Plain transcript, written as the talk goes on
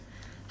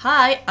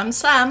Hi, I'm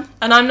Sam.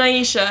 And I'm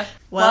Naisha.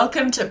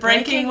 Welcome to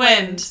Breaking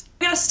Wind.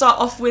 We're going to start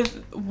off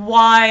with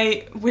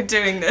why we're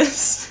doing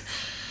this.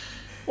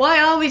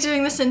 Why are we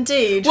doing this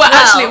indeed?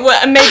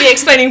 Actually, maybe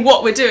explaining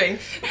what we're doing,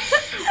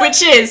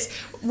 which is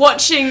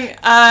watching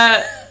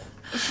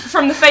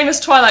from the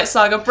famous Twilight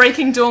Saga,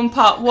 Breaking Dawn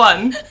Part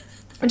 1,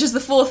 which is the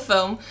fourth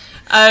film,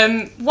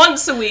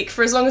 once a week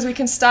for as long as we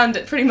can stand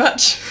it, pretty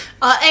much.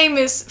 Our aim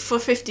is for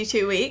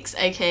 52 weeks,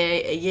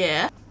 aka a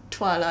year.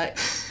 Twilight.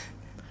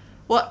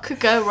 What could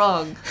go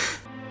wrong?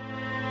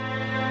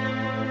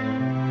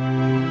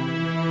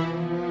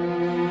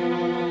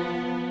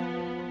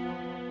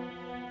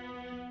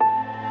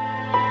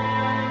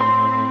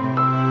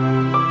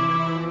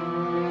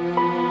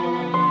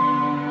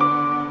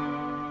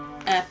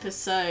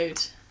 Episode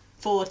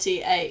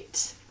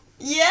 48.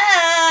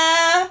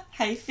 Yeah!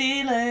 How you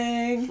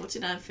feeling?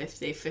 49,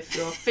 50,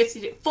 54,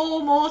 52.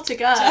 4 more to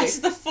go.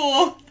 Just the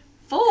 4.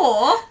 4?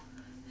 Are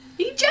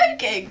you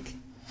joking?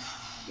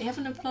 You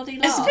having a bloody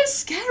laugh? It's a bit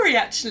scary,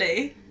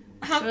 actually.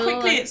 How feel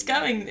quickly like- it's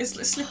going. It's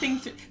like slipping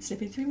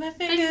through my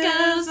Fingers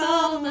fingers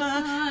all all the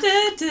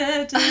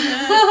over. time.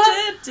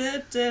 I I feel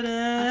like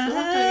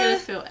I'm going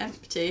to feel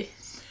empty.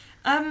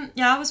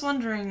 Yeah, I was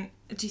wondering,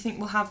 do you think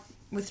we'll have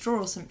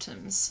withdrawal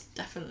symptoms?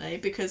 Definitely,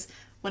 because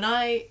when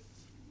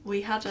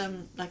we had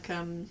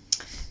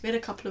a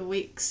couple of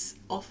weeks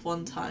off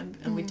one time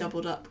and we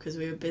doubled up because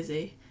we were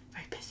busy,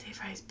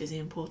 very busy,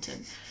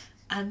 important.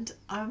 And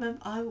I remember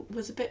I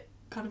was a bit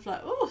kind of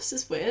like, oh, this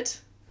is weird.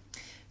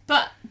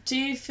 But do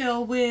you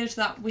feel weird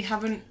that we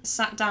haven't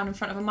sat down in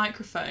front of a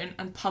microphone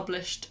and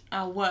published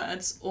our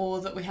words,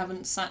 or that we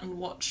haven't sat and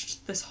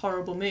watched this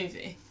horrible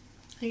movie?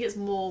 I think it's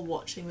more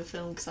watching the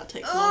film because that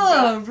takes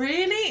Oh, longer.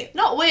 really?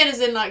 Not weird as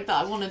in like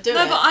that I want to do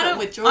No, it, but I don't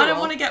withdrawal.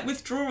 want to get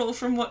withdrawal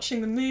from watching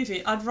the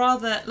movie. I'd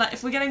rather, like,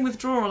 if we're getting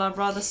withdrawal, I'd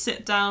rather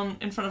sit down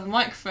in front of a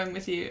microphone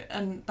with you,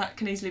 and that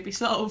can easily be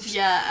solved.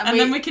 Yeah, and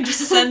then we can just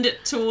send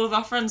it to all of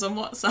our friends on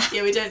WhatsApp.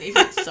 Yeah, we don't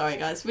even... Sorry,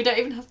 guys. We don't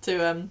even have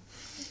to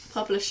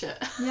publish it.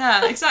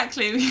 Yeah,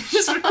 exactly. We can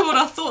just record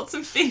our thoughts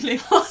and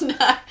feelings. Oh, no.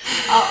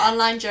 Our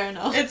online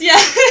journal. It's, yeah.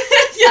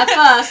 At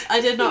first, I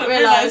did not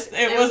realise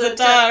it was a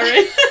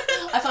diary.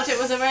 I thought it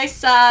was a very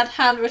sad,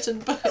 handwritten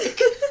book.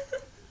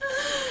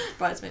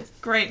 Bridesmaids.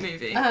 Great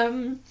movie.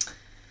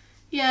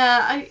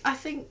 Yeah, I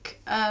think,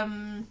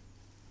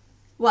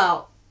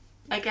 well,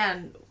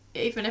 again,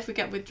 even if we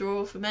get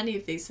withdrawal from any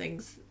of these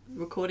things,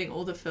 recording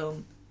all the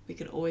film, we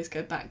can always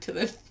go back to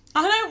them.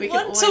 I don't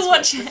want to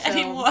watch it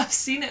anymore. I've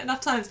seen it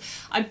enough times.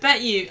 I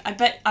bet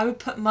I would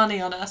put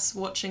money on us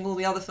watching all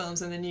the other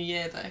films in the new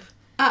year, though.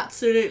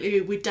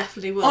 Absolutely, we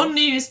definitely will. On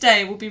New Year's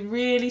Day, we'll be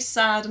really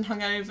sad and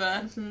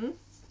hungover. Mm-hmm.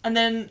 And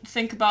then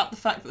think about the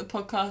fact that the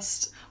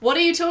podcast... What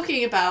are you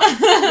talking about?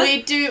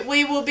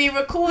 We will be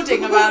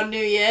recording around New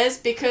Year's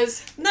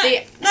because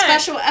the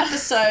special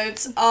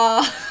episodes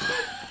are...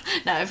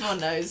 No, everyone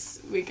knows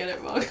we get it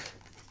wrong.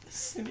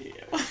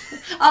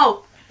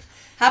 Oh,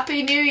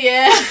 Happy New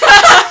Year!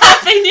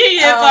 Happy New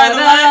Year, by the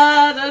way!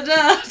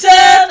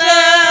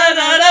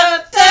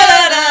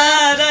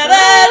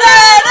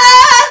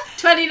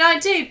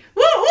 2019!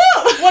 Woo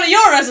woo! What are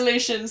your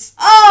resolutions?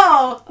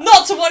 Oh!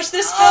 Not to watch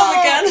this film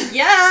again.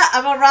 Yeah,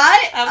 am I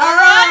right? Am I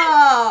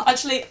right?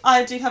 Actually,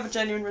 I do have a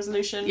genuine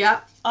resolution. Yeah.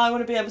 I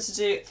want to be able to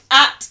do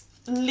at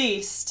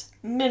least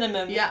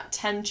minimum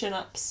 10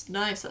 chin-ups.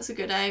 Nice, that's a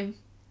good aim.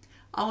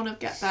 I want to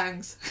get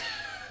bangs.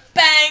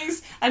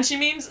 Bangs! And she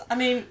means, I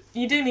mean,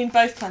 you do mean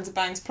both kinds of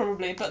bangs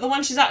probably, but the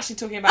one she's actually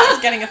talking about is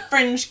getting a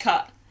fringe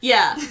cut.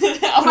 Yeah. I want to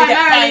get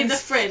Primarily bangs. the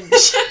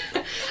fringe.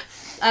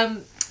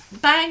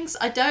 Bangs,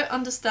 I don't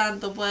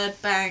understand the word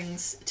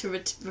bangs to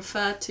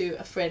refer to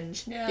a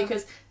fringe. Yeah.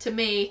 Because to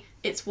me,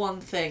 it's one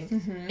thing.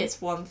 Mm-hmm.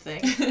 It's one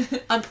thing.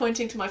 I'm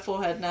pointing to my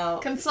forehead now.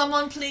 Can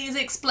someone please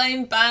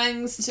explain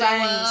bangs to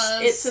Bangs.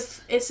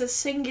 us? It's a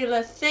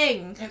singular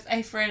thing. It's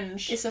a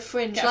fringe. It's a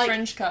fringe. Get a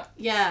fringe cut.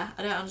 Yeah,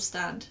 I don't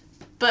understand.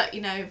 But,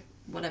 you know,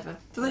 whatever.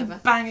 Do they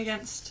whatever. bang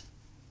against?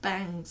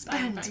 Bangs.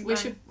 Bang, Bangs. bang, We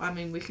bang. should, I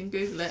mean, we can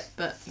Google it,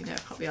 but, you know,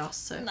 it can't be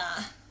asked, so.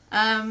 Nah.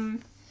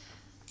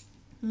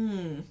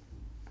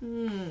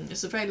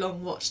 It's a very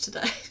long watch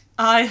today.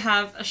 I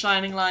have a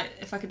shining light,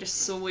 if I could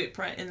just swoop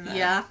right in there.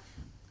 Yeah.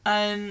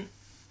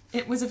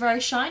 It was a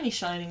very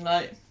shining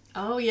light.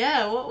 Oh,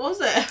 yeah, what was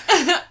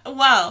it?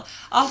 Well,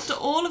 after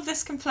all of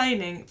this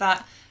complaining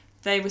that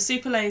they were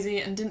super lazy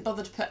and didn't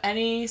bother to put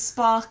any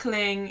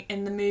sparkling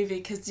in the movie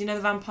because, you know,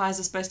 the vampires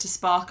are supposed to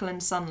sparkle in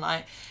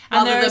sunlight.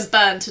 And Rather than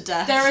burn to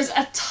death. there is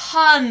a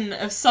ton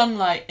of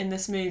sunlight in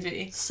this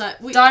movie. So,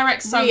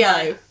 Direct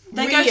sunlight. Rio.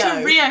 They go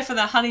to Rio for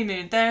their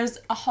honeymoon. There's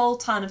a whole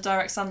ton of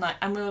direct sunlight.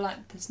 And we were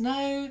like, there's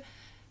no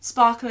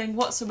sparkling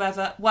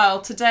whatsoever.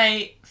 Well,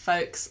 today,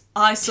 folks,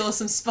 I saw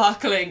some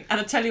sparkling. And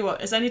I tell you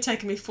what, it's only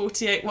taken me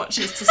 48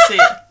 watches to see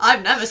it.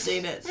 I've never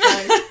seen it,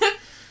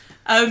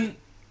 so...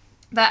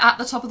 They're at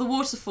the top of the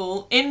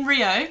waterfall in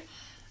Rio,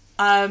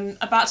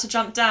 about to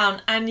jump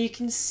down, and you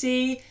can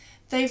see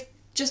they've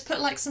just put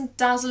like some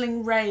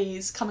dazzling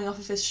rays coming off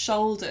of his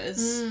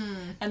shoulders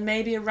and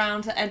maybe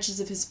around the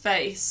edges of his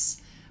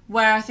face,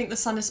 where I think the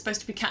sun is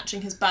supposed to be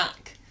catching his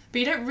back. But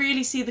you don't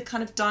really see the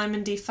kind of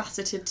diamondy,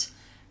 faceted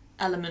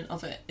element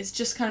of it. It's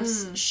just kind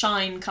of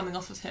shine coming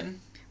off of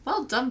him.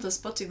 Well done for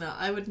spotting that.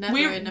 I would never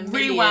We in a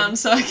million... rewound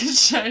so I could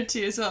show it to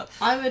you as well.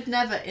 I would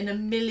never in a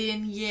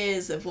million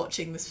years of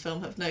watching this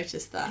film have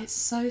noticed that. It's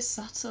so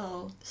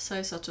subtle.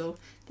 So subtle.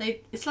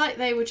 It's like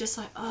they were just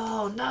like,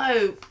 oh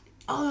no,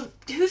 oh,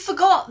 who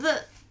forgot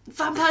that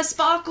vampires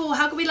sparkle?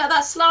 How can we let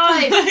that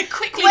slide?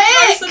 Quickly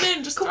Quick! throw some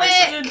in, just throw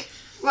some in.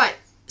 Right,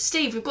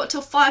 Steve, we've got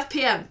till 5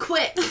 p.m.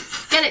 Quick,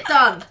 get it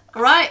done.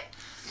 All right.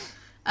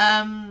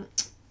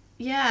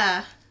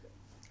 Yeah.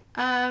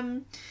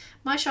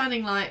 My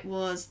shining light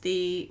was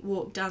the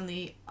walk down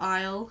the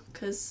aisle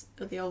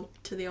to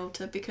the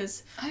altar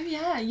because. Oh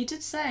yeah, you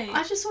did say.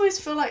 I just always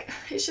feel like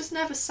it's just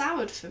never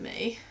soured for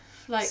me.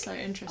 Like, so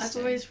interesting. I've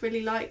always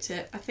really liked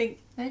it. I think.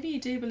 Maybe you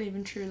do believe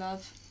in true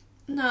love.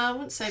 No, I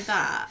wouldn't say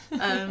that.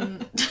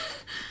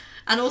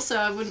 And also,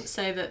 I wouldn't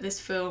say that this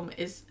film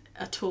is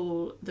at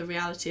all the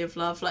reality of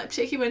love. Like,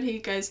 particularly when he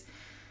goes,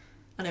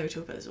 I know we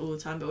talk about this all the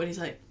time, but when he's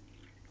like,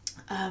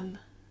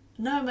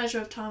 no measure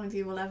of time with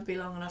you will ever be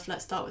long enough,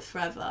 let's start with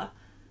forever.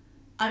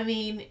 I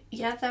mean,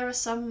 yeah, there are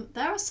some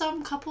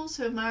couples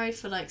who are married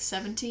for like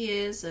 70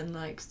 years and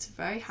like it's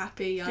very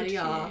happy, yada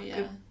yada.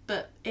 Yeah.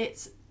 But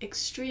it's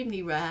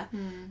extremely rare.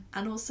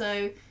 And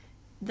also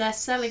they're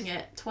selling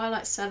it,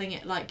 Twilight's selling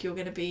it like you're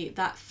going to be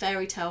that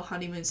fairy tale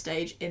honeymoon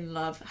stage in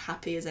love,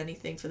 happy as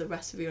anything for the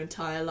rest of your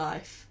entire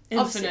life.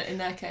 Infinite Obviously, in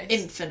their case.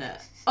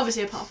 Infinite.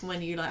 Obviously, apart from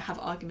when you like have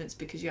arguments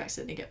because you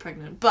accidentally get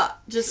pregnant. But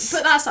just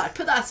put that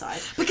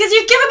aside. Because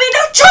you've given me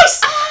no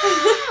choice!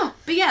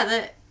 But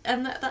yeah,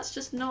 that's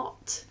just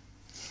not...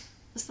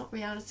 That's not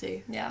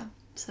reality. Yeah.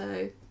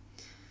 So,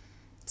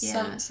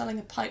 yeah. Selling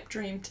a pipe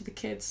dream to the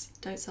kids.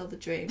 Don't sell the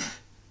dream.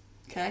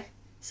 Okay?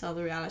 Sell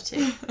the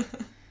reality.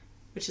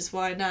 Which is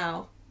why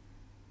now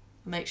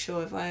I make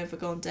sure if I ever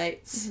go on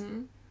dates,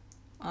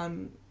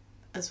 I'm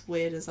as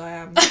weird as I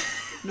am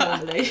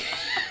normally.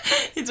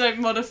 You don't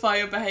modify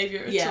your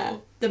behaviour at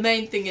all. The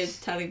main thing is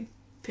telling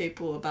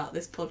people about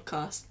this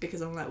podcast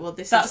because I'm like, well,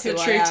 that's is the who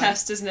true I am.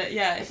 test, isn't it?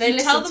 Yeah. If they you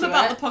tell listen them to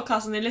about it- the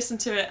podcast and they listen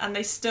to it and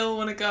they still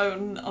want to go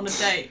on a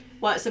date,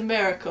 Well, it's a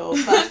miracle,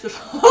 first of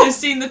all. they've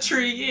seen the true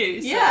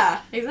you. So.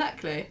 Yeah,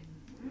 exactly.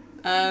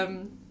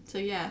 So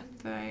yeah,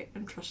 very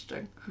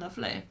interesting.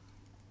 Lovely.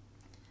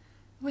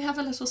 We have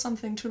a little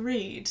something to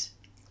read.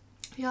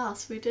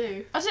 Yes, we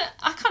do.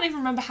 I can't even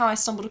remember how I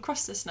stumbled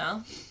across this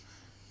now.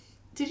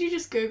 Did you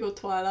just Google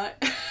Twilight?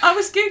 I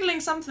was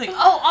Googling something.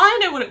 Oh, I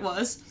know what it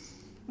was.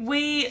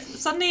 We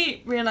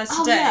suddenly realised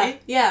today...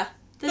 Yeah.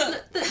 None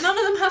of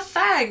them have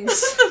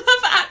fangs.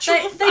 have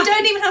actual They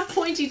don't even have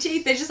pointy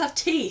teeth, they just have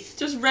teeth.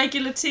 Just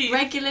regular teeth.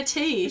 Regular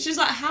teeth. Which is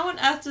like, how on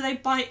earth do they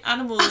bite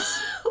animals?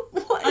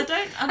 What? I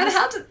don't understand. And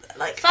how do...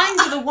 Like,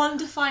 fangs are the one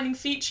defining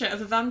feature of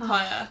a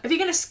vampire. If you're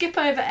going to skip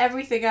over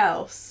everything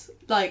else,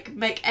 like,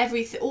 make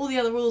all the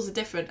other rules are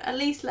different, at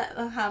least let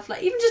them have,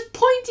 like, even just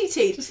pointy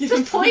teeth.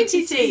 Just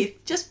pointy teeth.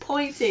 Just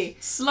pointy.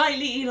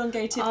 Slightly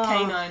elongated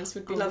canines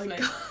would be lovely.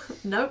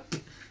 Nope.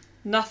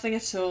 Nothing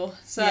at all.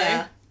 So,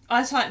 Yeah.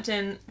 I typed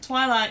in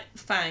Twilight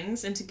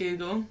fangs into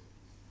Google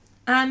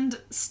and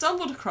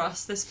stumbled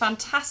across this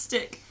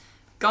fantastic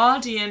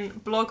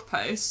Guardian blog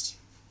post.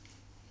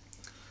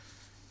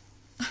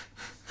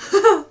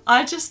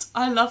 I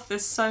love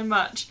this so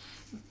much.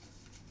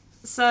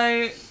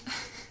 So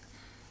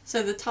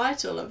the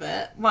title of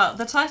it... Well,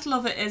 the title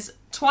of it is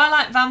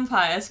Twilight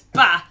Vampires,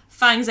 bah,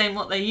 fangs ain't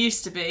what they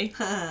used to be.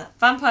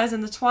 Vampires in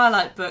the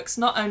Twilight books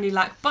not only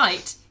lack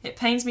bite, it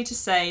pains me to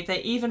say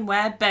they even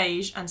wear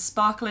beige and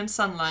sparkle in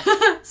sunlight.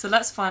 So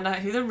let's find out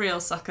who the real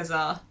suckers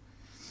are.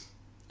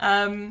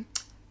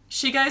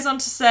 She goes on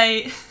to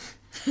say...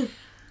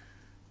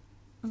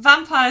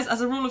 Vampires,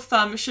 as a rule of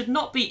thumb, should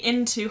not be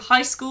into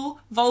high school,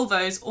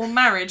 Volvos, or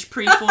marriage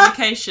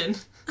pre-fornication.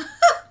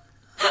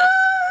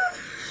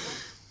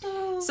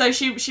 So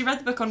she read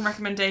the book on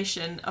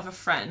recommendation of a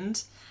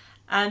friend,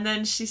 and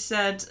then she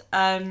said,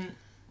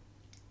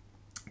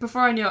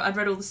 before I knew it, I'd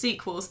read all the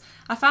sequels.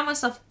 I found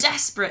myself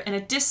desperate in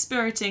a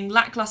dispiriting,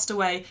 lacklustre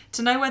way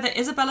to know whether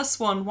Isabella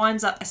Swan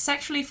winds up a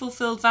sexually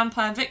fulfilled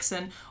vampire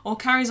vixen or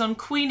carries on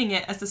queening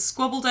it as the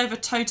squabbled-over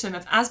totem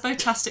of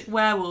asbotastic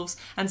werewolves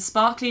and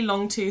sparkly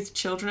long-toothed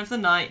children of the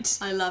night.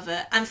 I love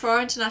it. And for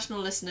our international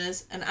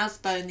listeners, an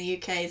ASBO in the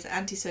UK is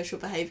antisocial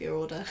behaviour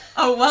order.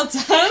 Oh, well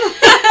done.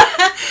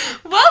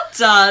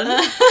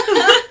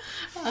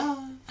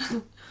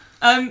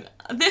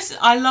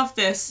 I love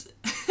this.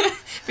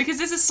 Because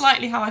this is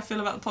slightly how I feel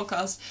about the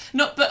podcast.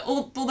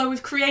 Although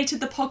we've created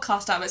the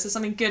podcast out of it, so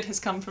something good has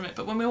come from it.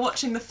 But when we're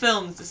watching the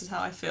films, this is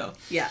how I feel.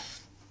 Yeah.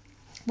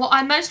 What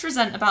I most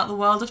resent about the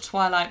world of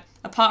Twilight,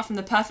 apart from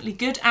the perfectly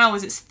good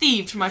hours it's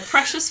thieved from my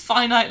precious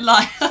finite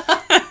life,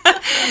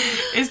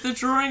 is the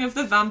drawing of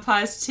the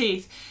vampire's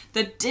teeth.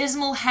 The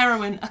dismal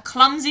heroine, a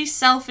clumsy,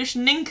 selfish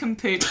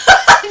nincompoop.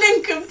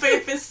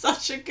 Nincompoop is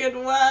such a good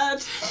word.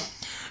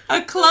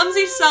 A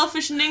clumsy,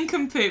 selfish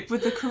nincompoop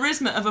with the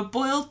charisma of a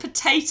boiled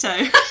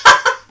potato.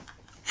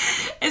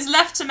 is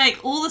left to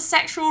make all the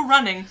sexual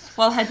running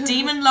while her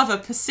demon lover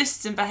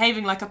persists in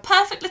behaving like a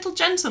perfect little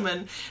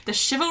gentleman, the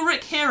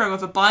chivalric hero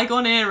of a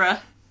bygone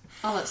era.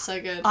 Oh, that's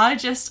so good.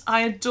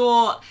 I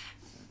adore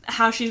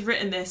how she's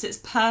written this. It's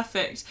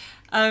perfect.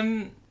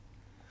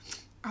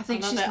 I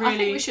think I love she's it. really... I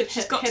think we should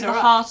she's hit got to her the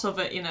up. heart of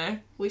it, you know.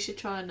 We should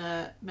try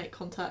and make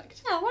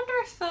contact. Yeah, I wonder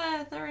if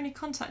there are any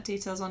contact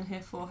details on here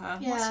for her.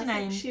 Yeah, What's her I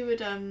name? think she would.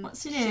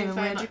 What's her name and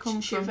where'd you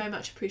come She would from? very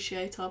much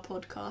appreciate our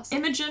podcast.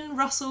 Imogen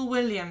Russell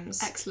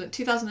Williams. Excellent.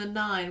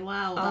 2009.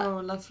 Wow.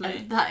 Oh,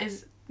 lovely. That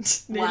is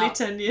Nearly wow,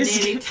 10 years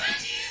Nearly ago. 10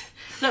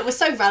 years. Look, we're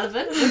so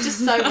relevant. We're just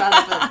so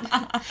relevant.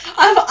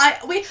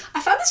 I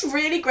found this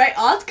really great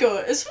article.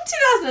 It's from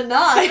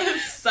 2009.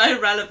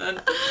 So relevant.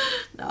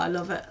 No, I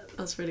love it.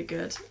 That's really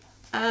good.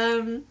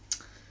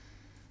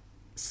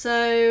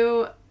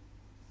 So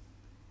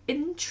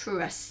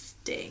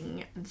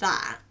interesting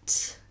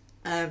that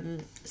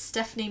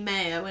Stephanie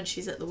Meyer, when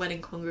she's at the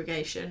wedding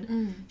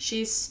congregation,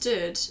 she's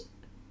stood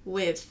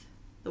with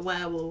the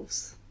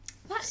werewolves,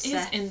 That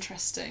Seth. is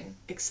interesting.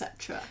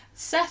 etc.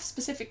 Seth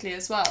specifically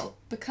as well,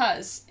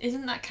 because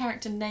isn't that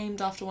character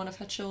named after one of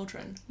her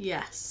children?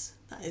 Yes,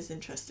 that is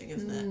interesting,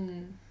 isn't it?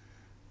 Mm.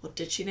 Or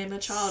did she name a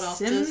child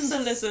after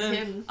Symbolism.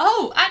 him?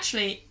 Oh,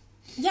 actually,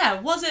 yeah,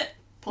 was it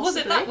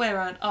Possibly. that way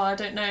around? Oh, I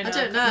don't know. I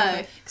don't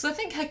know. Because I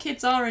think her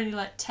kids are only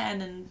like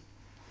 10 and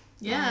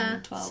 9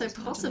 and 12. so or something, I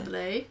don't know.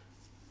 possibly.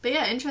 But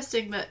yeah,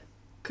 interesting that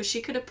because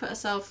she could have put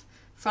herself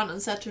front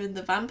and centre in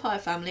the vampire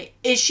family.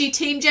 Is she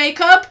Team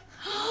Jacob?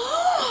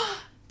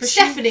 But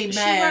Stephanie she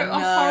Meyer, wrote a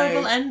no.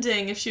 horrible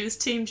ending if she was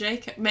Team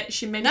Jacob. Maybe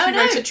she No, wrote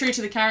no. it true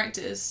to the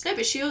characters. No,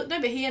 but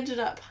he ended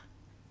up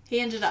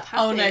happy.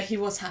 Oh no, he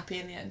was happy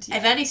in the end. Yeah,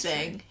 if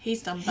anything,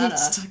 he's done better.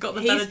 He's got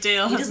the better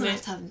deal, He hasn't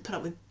doesn't he? have to put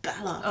up with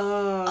Bella.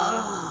 Oh.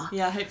 Ah.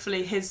 Yeah,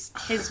 hopefully his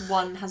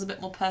one has a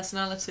bit more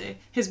personality.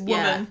 His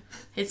woman.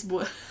 His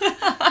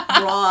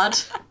broad.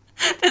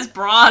 His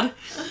broad.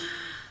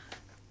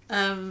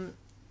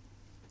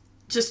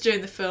 Just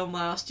during the film,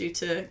 I asked you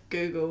to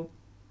Google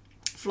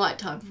flight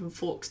time from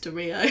Forks to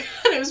Rio, and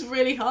it was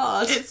really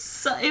hard.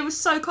 It was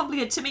so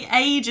complicated. It took me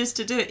ages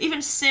to do it.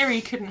 Even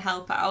Siri couldn't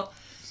help out.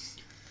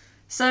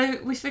 So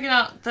we figured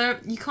out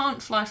you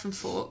can't fly from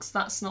Forks.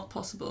 That's not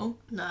possible.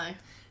 No.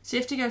 So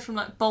you have to go from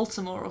like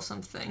Baltimore or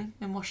something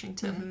in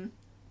Washington. Mm-hmm.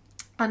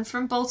 And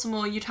from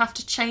Baltimore, you'd have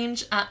to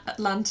change at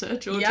Atlanta,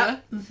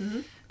 Georgia. Yep. Mm-hmm.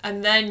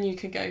 And then you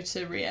could go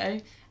to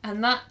Rio.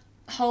 And that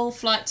whole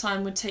flight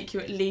time would take you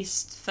at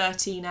least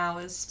 13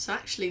 hours. So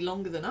actually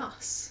longer than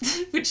us.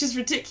 Which is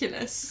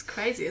ridiculous. It's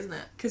crazy, isn't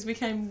it? Because we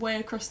came way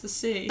across the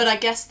sea. But I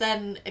guess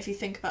then, if you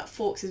think about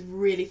Forks, is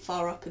really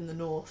far up in the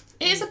north.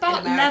 it is in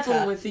about America.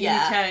 level with the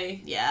UK.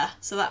 Yeah,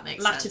 so that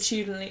makes sense.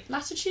 Latitudinally.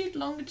 Latitude?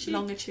 Longitude?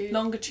 Longitude.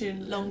 Longitude.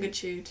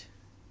 Longitude.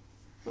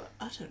 Well,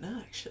 I don't know,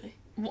 actually.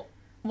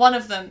 One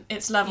of them,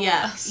 it's level with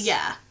Yeah, us.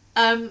 yeah.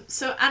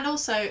 So, and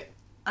also,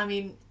 I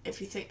mean,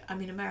 if you think,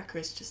 America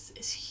is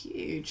it's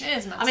huge. It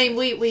is massive. I mean,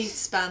 we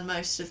span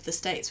most of the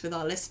states with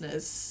our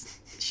listeners.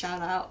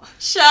 Shout out.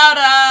 Shout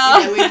out!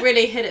 You know, we've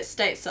really hit it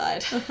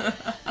stateside.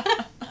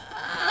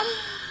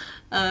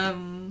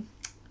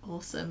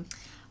 Awesome.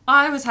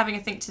 I was having a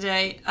think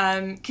today,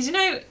 because you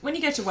know, when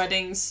you go to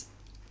weddings,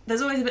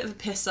 there's always a bit of a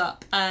piss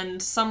up,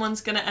 and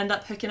someone's going to end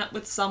up hooking up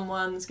with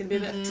someone, there's going to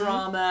be a bit of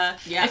drama.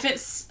 Yeah. If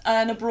it's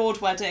an abroad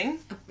wedding,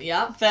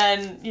 Yeah.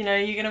 then, you know,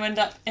 you're going to end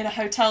up in a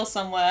hotel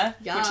somewhere,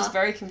 Yeah. which is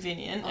very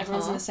convenient.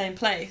 Everyone's in Uh-huh. the same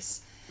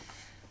place.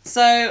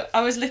 So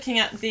I was looking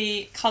at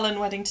the Cullen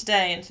wedding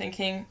today and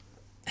thinking,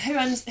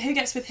 who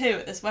gets with who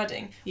at this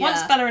wedding? Yeah.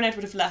 Once Bella and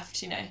Edward have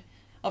left, you know,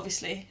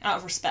 obviously, out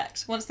of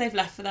respect, once they've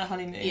left for their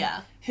honeymoon,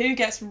 Yeah. who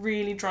gets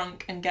really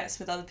drunk and gets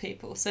with other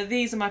people? So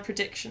these are my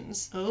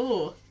predictions.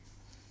 Oh.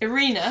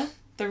 Irina,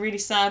 the really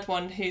sad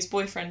one whose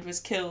boyfriend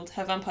was killed,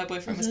 her vampire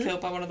boyfriend was killed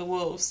by one of the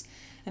wolves,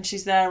 and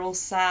she's there all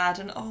sad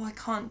and, oh, I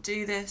can't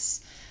do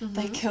this.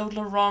 They killed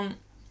Laurent.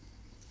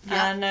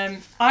 Yeah.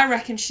 And I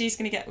reckon she's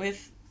going to get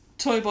with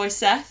Toy Boy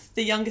Seth,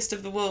 the youngest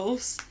of the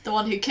wolves. The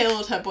one who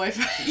killed her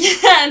boyfriend.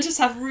 Yeah, and just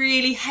have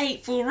really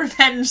hateful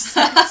revenge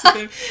sex with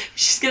him.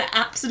 She's going to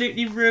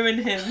absolutely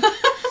ruin him.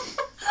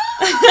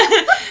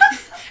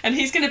 And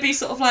he's going to be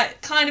sort of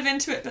like kind of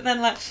into it, but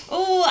then like,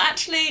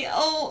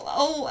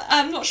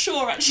 I'm not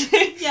sure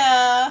actually.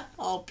 Yeah.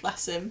 Oh,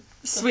 bless him.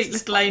 Sweet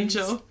Bless his little buttons.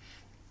 angel.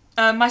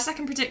 My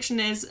second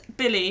prediction is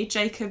Billy,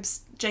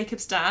 Jacob's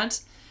dad.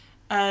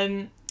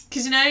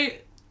 Because, you know,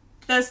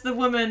 there's the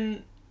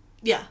woman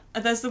Yeah.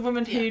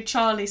 who Yeah.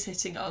 Charlie's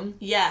hitting on.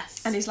 Yes.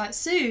 And he's like,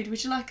 Sood,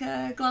 would you like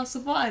a glass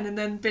of wine? And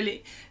then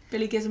Billy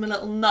gives him a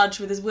little nudge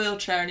with his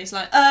wheelchair and he's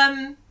like,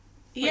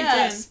 you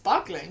yeah, doing?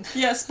 sparkling.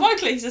 yeah,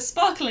 sparkling, he's just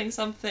sparkling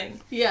something.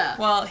 Yeah.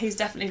 Well, he's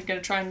definitely going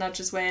to try and nudge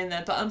his way in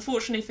there. But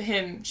unfortunately for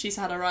him, she's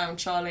had her eye on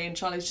Charlie and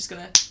Charlie's just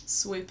going to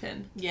swoop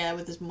in. Yeah,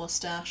 with his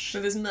moustache.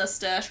 With his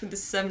moustache, with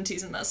his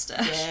 70s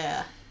moustache.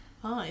 Yeah.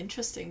 Oh,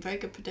 interesting. Very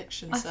good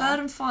predictions. My third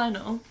and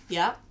final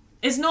Yeah.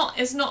 is not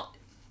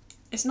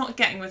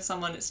getting with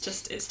someone. It's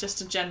just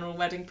a general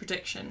wedding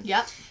prediction.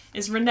 Yeah.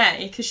 Is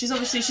Renee, because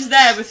she's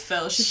there with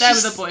Phil. She's there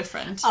with her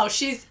boyfriend. Oh,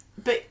 she's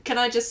But can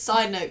I just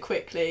side note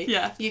quickly?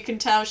 Yeah. You can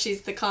tell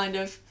she's the kind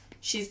of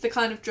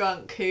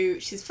drunk who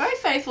she's very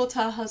faithful to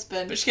her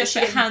husband, but she gets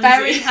very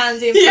handsy.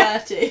 handsy and Yeah.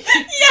 flirty.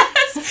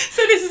 Yes.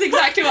 So this is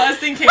exactly what I was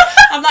thinking.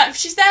 I'm like,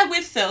 she's there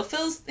with Phil.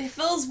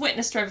 Phil's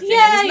witness to everything.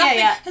 Yeah, There's nothing,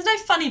 yeah. There's no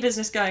funny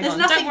business going There's on.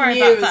 nothing Don't worry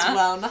new about that. as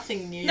well.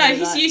 Nothing new. No,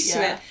 he's like, used to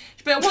yeah. it.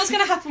 But what's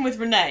going to happen with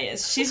Renee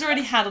is she's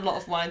already had a lot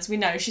of wines. We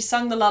know she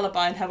sung the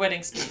lullaby in her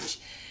wedding speech.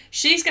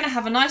 She's going to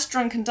have a nice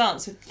drunken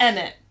dance with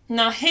Emmett.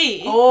 Now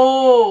he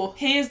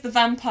is the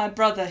vampire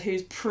brother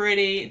who's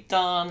pretty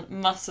darn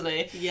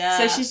muscly. Yeah.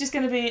 So she's just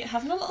going to be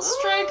having a little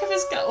stroke of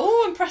his gun.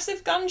 Oh,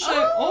 impressive gun show.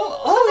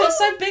 Oh, you're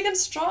so big and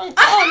strong.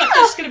 Oh, look,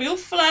 they're just going to be all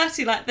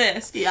flirty like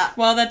this. Yeah.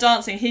 While they're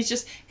dancing, he's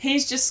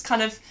just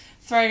kind of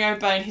throwing her a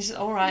bone. He's just,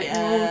 all right,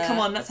 Yeah. come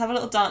on, let's have a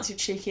little dance, you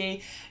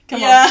cheeky. Come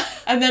Yeah. on.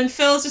 And then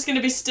Phil's just going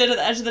to be stood at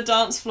the edge of the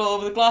dance floor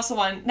with a glass of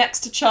wine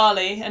next to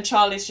Charlie, and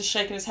Charlie's just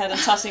shaking his head and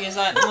tutting his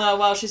like, oh,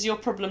 well, she's your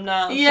problem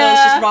now. And Yeah.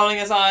 Phil's just rolling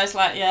his eyes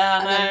like, yeah, I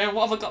And know, then-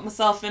 what have I got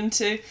myself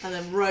into? And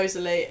then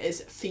Rosalie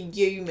is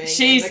fuming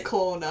She's- in the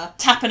corner.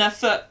 Tapping her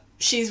foot.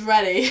 She's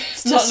ready.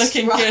 It's not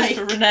looking good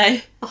for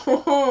Renee.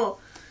 Oh.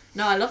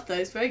 No, I love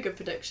those. Very good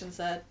predictions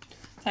there.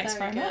 Thanks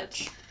very good.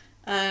 much.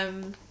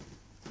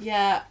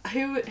 Yeah,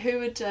 who would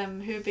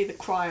be the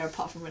crier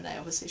apart from Renee?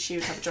 Obviously, she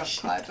would have a drunk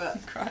cry,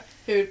 but Cry.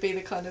 who would be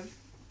the kind of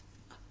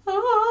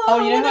Oh,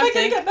 you know when who am I I gonna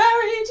think? get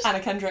married? Anna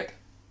Kendrick.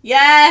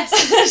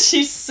 Yes.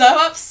 She's so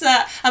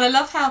upset. And I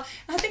love how,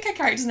 I think her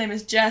character's name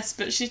is Jess,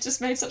 but she's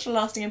just made such a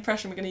lasting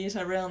impression, we're going to use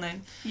her real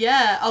name.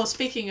 Yeah. Oh,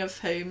 speaking of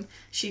whom,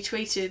 she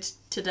tweeted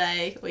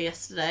today or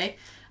yesterday.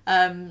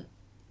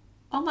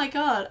 Oh my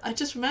god! I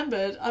just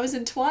remembered I was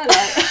in Twilight.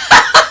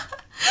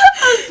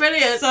 That was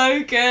brilliant.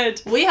 So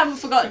good. We haven't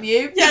forgotten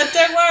you. Yeah,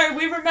 don't worry,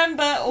 we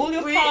remember all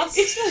your past.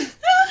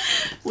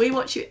 We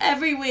watch you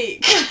every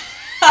week.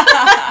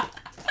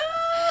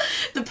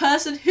 The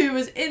person who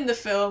was in the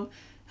film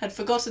had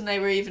forgotten they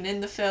were even in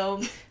the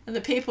film, and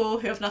the people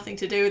who have nothing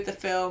to do with the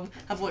film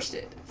have watched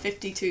it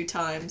 52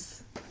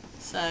 times.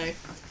 So,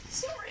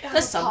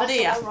 there's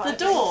somebody at the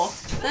door.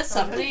 There's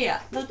somebody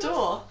at the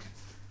door.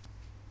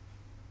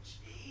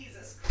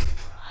 Jesus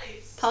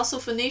Christ. Parcel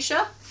for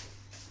Nisha?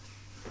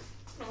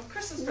 Oh,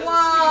 Christmas presents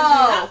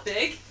Wow. that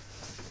big.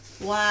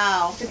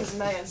 Wow. Big as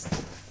Mayor's.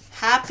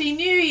 Happy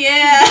New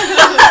Year!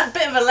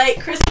 Bit of a late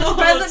Christmas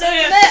present, dear.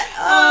 isn't it?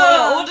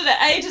 Oh, I ordered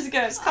it ages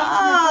ago. It's come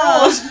from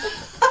abroad.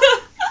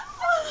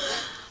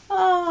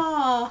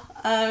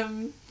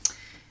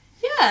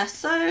 Yeah,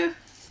 so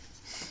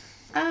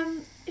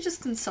you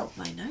just consult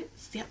my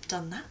notes. Yep,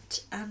 done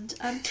that. And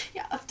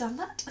yeah, I've done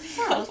that as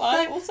well.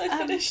 I've also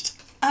finished.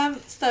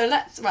 So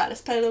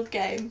let's play a little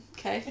game,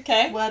 okay?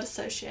 Okay. Word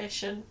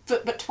association.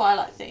 But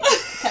Twilight theme.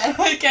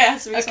 Okay. Okay,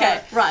 has to be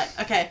Okay, right,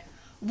 okay.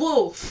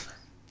 Wolf.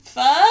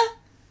 Fur?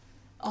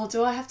 Oh,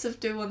 do I have to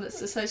do one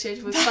that's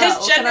associated with fur?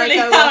 That's Or can I generally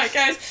go how off? it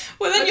goes.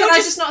 Well, Or then can you're I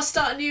just... just not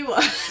start a new one?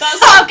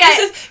 That's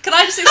Okay. Can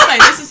I just explain?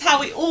 This is how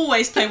we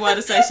always play word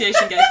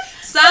association games.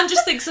 Sam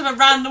just thinks of a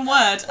random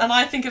word, and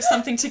I think of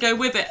something to go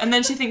with it, and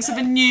then she thinks of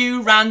a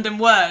new random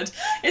word.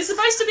 It's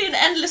supposed to be an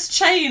endless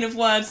chain of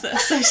words that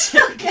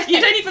associate. Okay. You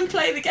don't even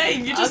play the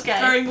game. You're just Okay.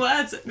 throwing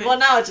words at me. Well,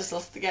 now I just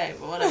lost the game,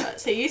 but whatever.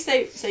 So you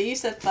said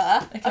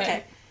fur.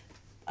 Okay.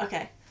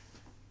 Okay.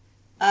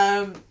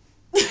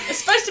 It's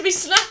supposed to be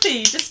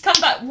snappy. Just come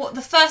back. What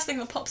the first thing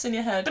that pops in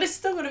your head? But it's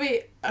still gonna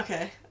be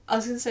okay. I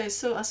was gonna say I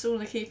still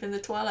want to keep in the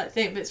Twilight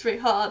theme, but it's really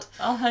hard.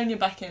 I'll hone you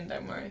back in.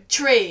 Don't worry.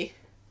 Tree,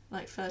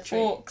 like fir tree.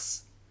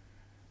 Forks.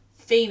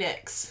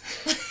 Phoenix.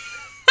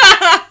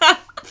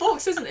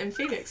 Forks isn't in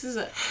Phoenix, is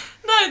it?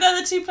 No,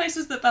 they're the two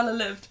places that Bella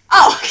lived.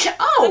 Oh, okay. They're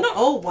Oh, not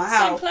oh,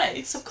 wow. Same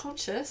place.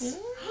 Subconscious. Yeah.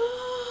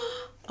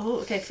 Oh,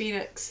 okay.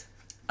 Phoenix.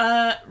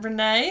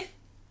 Renee.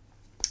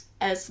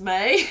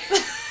 Esme.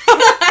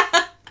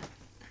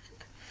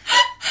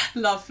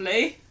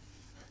 Lovely.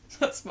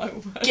 That's my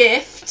word.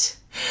 Gift.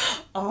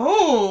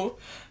 Oh.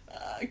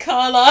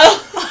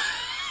 Carlisle.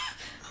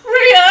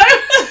 Rio.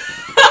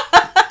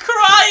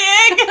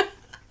 Crying.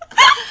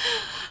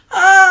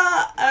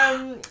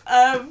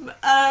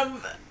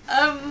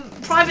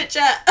 Private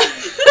jet.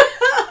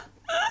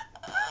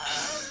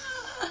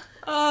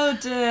 Oh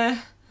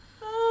dear.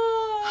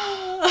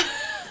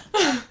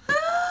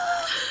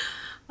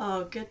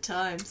 Oh, good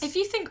times. If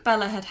you think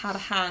Bella had had a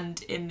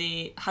hand in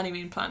the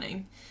honeymoon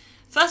planning,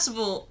 first of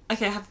all,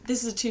 okay,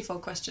 this is a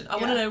twofold question. I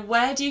want to know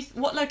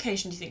what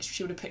location do you think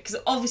she would have picked? Because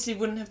it obviously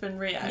wouldn't have been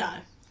Rio. No.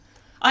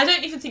 I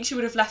don't even think she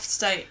would have left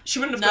state. She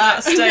wouldn't have No, gone out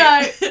of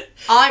state. no.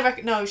 I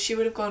reckon no. She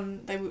would have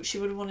gone. She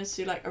would have wanted to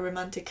do like a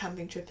romantic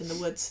camping trip in the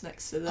woods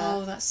next to the.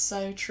 Oh, that's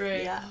so true.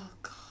 Yeah. Oh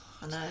god.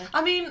 I know.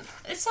 I mean,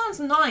 it sounds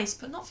nice,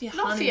 but not for your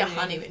Not honeymoon. for your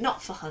honeymoon.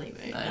 Not for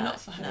honeymoon. No, not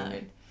for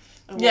honeymoon.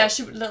 No. Yeah,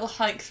 she would little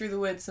hike through the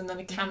woods and then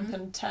a camp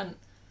and tent.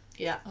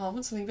 Yeah. Oh, I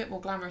want something a bit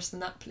more glamorous than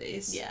that,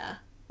 please. Yeah.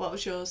 What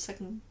was your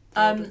second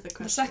part of the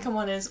question? The second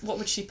one is, what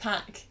would she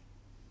pack?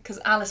 Because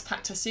Alice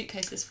packed her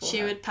suitcases for her.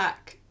 She would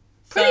pack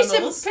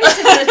Thermals.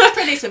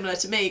 pretty similar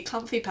to me.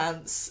 Comfy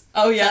pants.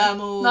 Oh yeah,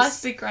 Thermals.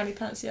 nice big granny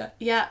pants. Yeah.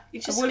 Yeah, you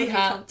just woolly want to be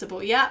hat.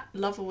 comfortable. Yeah,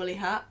 love a woolly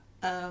hat.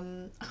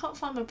 I can't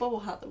find my bobble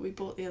hat that we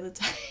bought the other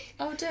day.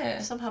 Oh dear.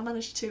 I somehow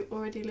managed to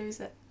already lose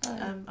it.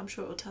 Oh. I'm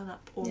sure it will turn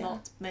up or Yeah.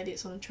 not. Maybe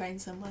it's on a train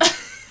somewhere.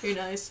 Who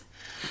knows?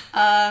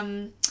 Yeah,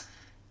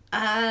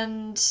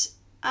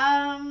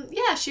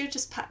 she would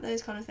just pack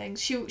those kind of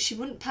things. She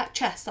wouldn't pack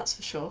chess, that's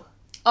for sure.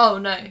 Oh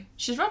no,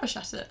 she's rubbish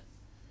at it.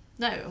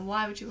 No, and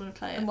why would you want to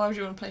play it? And why would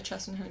you want to play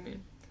chess on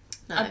honeymoon?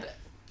 No.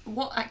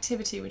 What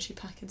activity would she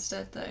pack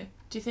instead, though?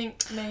 Do you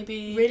think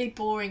maybe... Really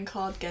boring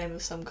card game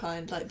of some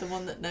kind, like the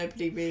one that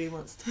nobody really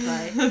wants to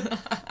play.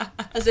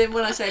 As in,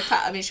 when I say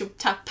pack, I mean she'll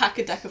pack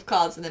a deck of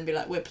cards and then be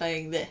like, we're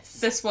playing this.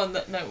 This one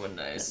that no one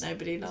knows. That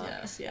nobody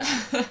likes, yeah.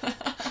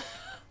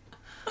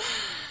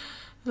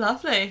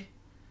 Lovely.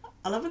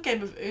 I love a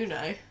game of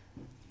Uno.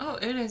 Oh,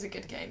 Uno's a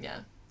good game, yeah.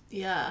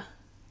 Yeah,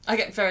 I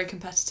get very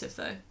competitive,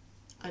 though.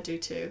 I do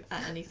too,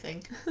 at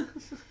anything.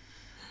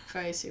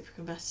 Very super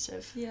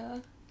competitive. Yeah.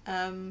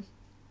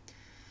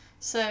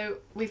 So,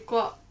 we've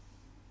got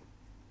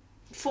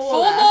four Four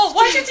left. more?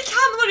 Why do you have to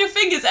count them on your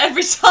fingers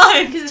every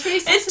time? Because it's really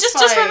It's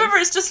satisfying. just remember,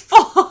 it's just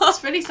 4.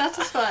 It's really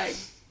satisfying.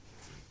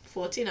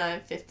 49,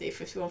 50,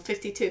 51,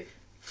 52.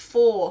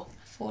 4.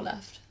 4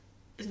 left.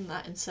 Isn't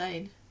that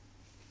insane?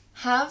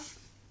 Have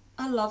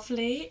a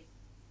lovely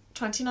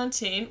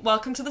 2019.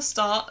 Welcome to the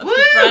start of Woo!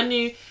 the brand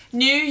new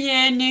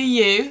year, new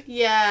you.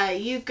 Yeah,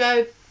 you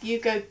go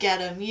get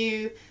them.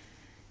 You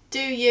do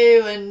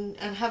you and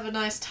have a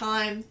nice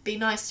time. Be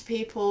nice to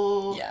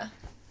people. Yeah.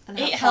 And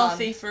have Eat fun.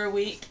 healthy for a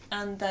week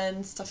and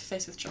then stuff your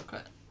face with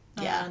chocolate.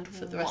 Yeah, and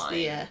for the rest of the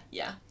wine. year.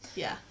 Yeah.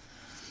 Yeah.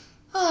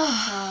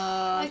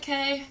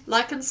 Okay.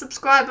 Like and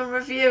subscribe and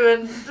review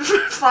and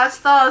 5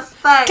 stars.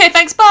 Thanks. Okay,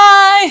 thanks.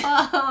 Bye.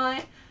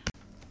 Bye.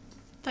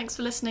 Thanks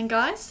for listening,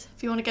 guys.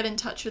 If you want to get in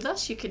touch with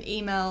us, you can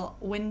email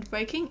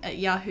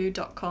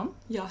windbreaking@yahoo.com.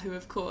 Yahoo,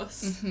 of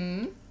course.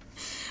 Mm-hmm.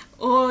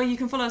 Or you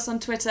can follow us on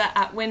Twitter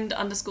at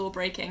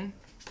wind_breaking.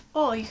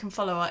 Or you can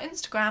follow our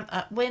Instagram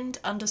at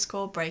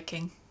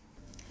wind_breaking.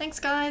 Thanks,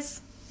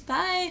 guys.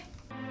 Bye.